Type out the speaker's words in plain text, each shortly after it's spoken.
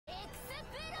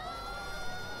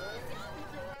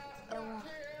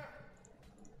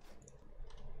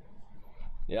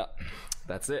Yeah,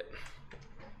 that's it.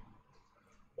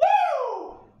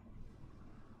 Woo!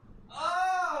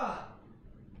 Ah!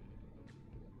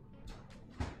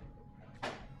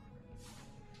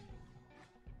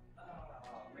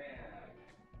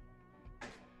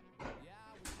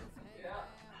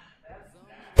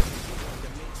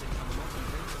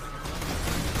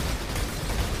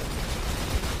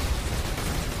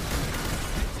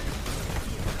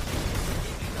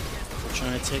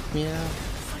 Trying to take me out.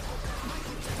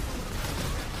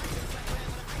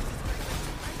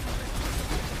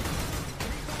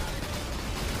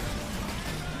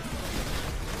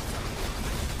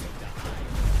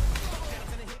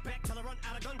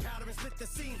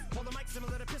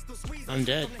 I'm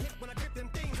dead.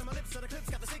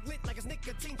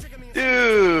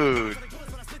 Dude!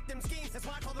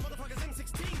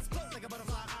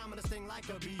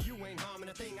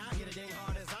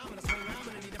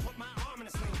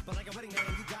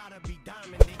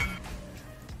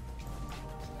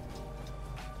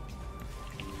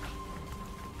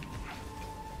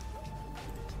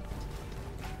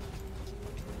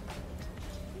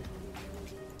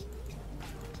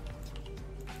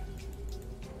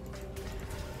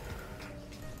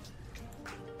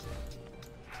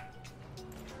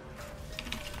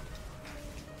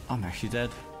 I'm actually dead.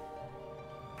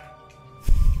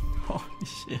 Holy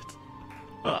shit.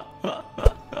 I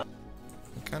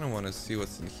kind of want to see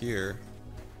what's in here.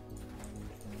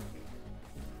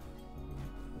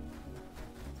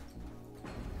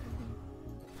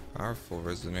 Powerful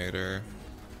resonator.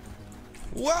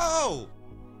 Whoa!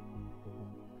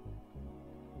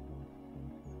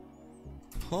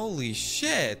 Holy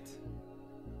shit!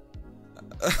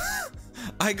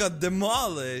 I got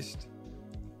demolished.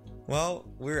 Well,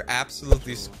 we're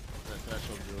absolutely.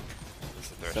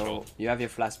 So you have your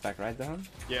flash back, right, Don?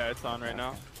 Yeah, it's on right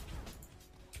now.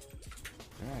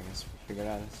 Yeah, I guess we figured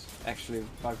out it's actually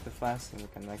bug the flash and we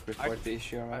can like report the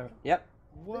issue or whatever. Yep.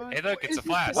 What? Hey, look, it's a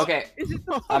flask. Okay.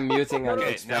 I'm muting and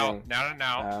Okay, explaining.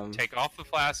 now, take off the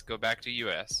flask, go back to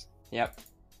US. Yep.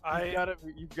 You've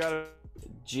got it.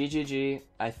 GGG.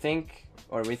 I think,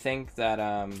 or we think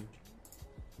that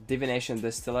divination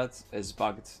distillate is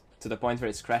bugged to the point where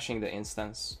it's crashing the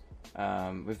instance.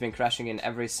 We've been crashing in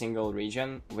every single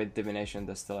region with divination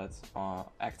distillate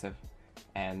active,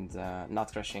 and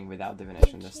not crashing without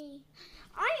divination distillate.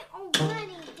 I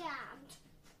already dabbed.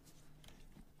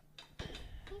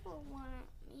 People want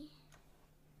me.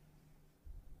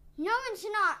 No, it's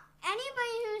not.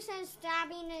 Anybody who says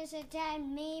dabbing is a dead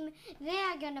meme,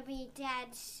 they're gonna be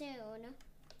dead soon.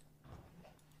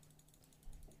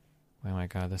 Oh my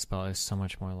god, this spell is so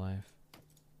much more life.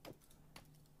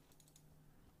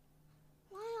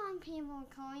 Why aren't people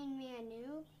calling me a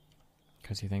noob?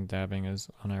 Because you think dabbing is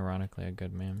unironically a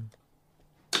good meme.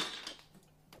 Do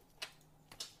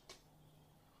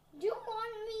you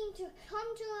want me to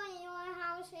come to your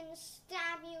house and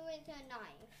stab you with a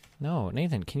knife? No,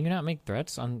 Nathan, can you not make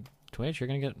threats on Twitch? You're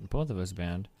gonna get both of us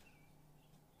banned.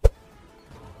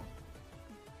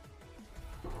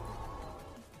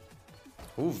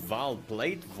 Ooh, Val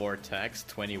Blade Vortex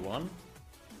 21.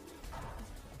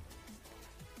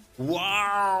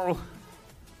 Wow!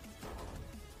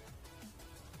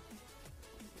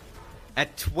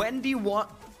 At 21,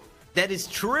 that is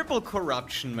triple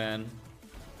corruption, man.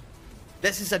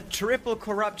 This is a triple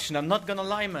corruption, I'm not gonna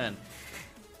lie, man.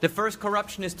 The first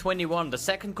corruption is 21, the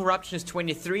second corruption is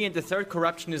 23, and the third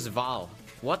corruption is Val.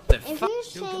 What the fuck?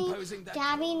 If you say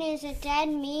dabbing is a dead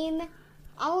meme,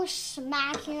 I'll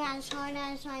smack you as hard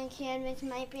as I can with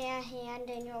my bare hand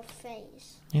in your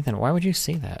face. Nathan, why would you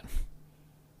say that?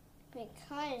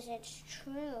 Because it's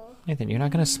true. Nathan, you're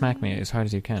not gonna smack me as hard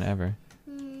as you can, ever.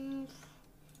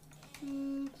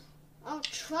 Oh,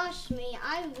 trust me,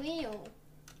 I will.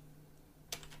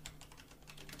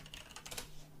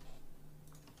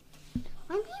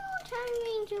 Are people telling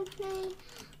me to play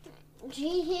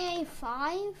GTA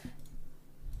 5?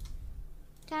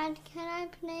 Dad, can I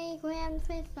play Grand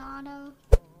Theft Auto?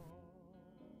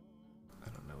 I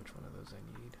don't know which one of those I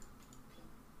need.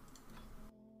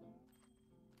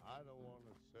 I don't want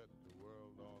to set the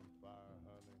world on fire,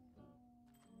 honey.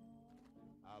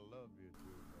 I love you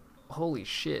too much. Holy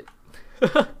shit. I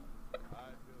just want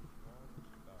to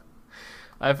stop.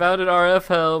 I found an RF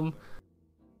helm.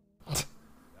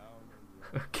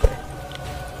 Okay.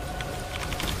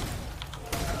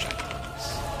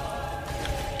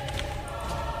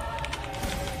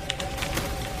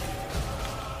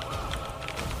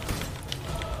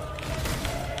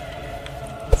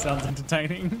 Sounds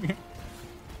entertaining.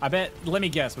 I bet, let me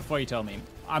guess before you tell me.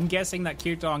 I'm guessing that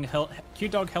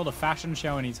Cutedog held a fashion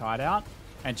show in his hideout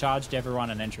and charged everyone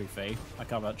an entry fee, a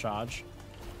covert charge.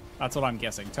 That's what I'm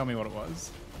guessing. Tell me what it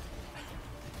was.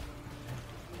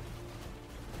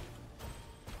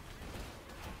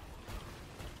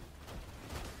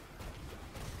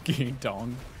 Cute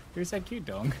dong. Who said cute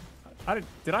dong?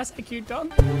 Did I say cute dong?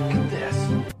 Look at this.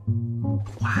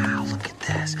 Wow, look at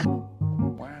this.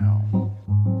 Wow.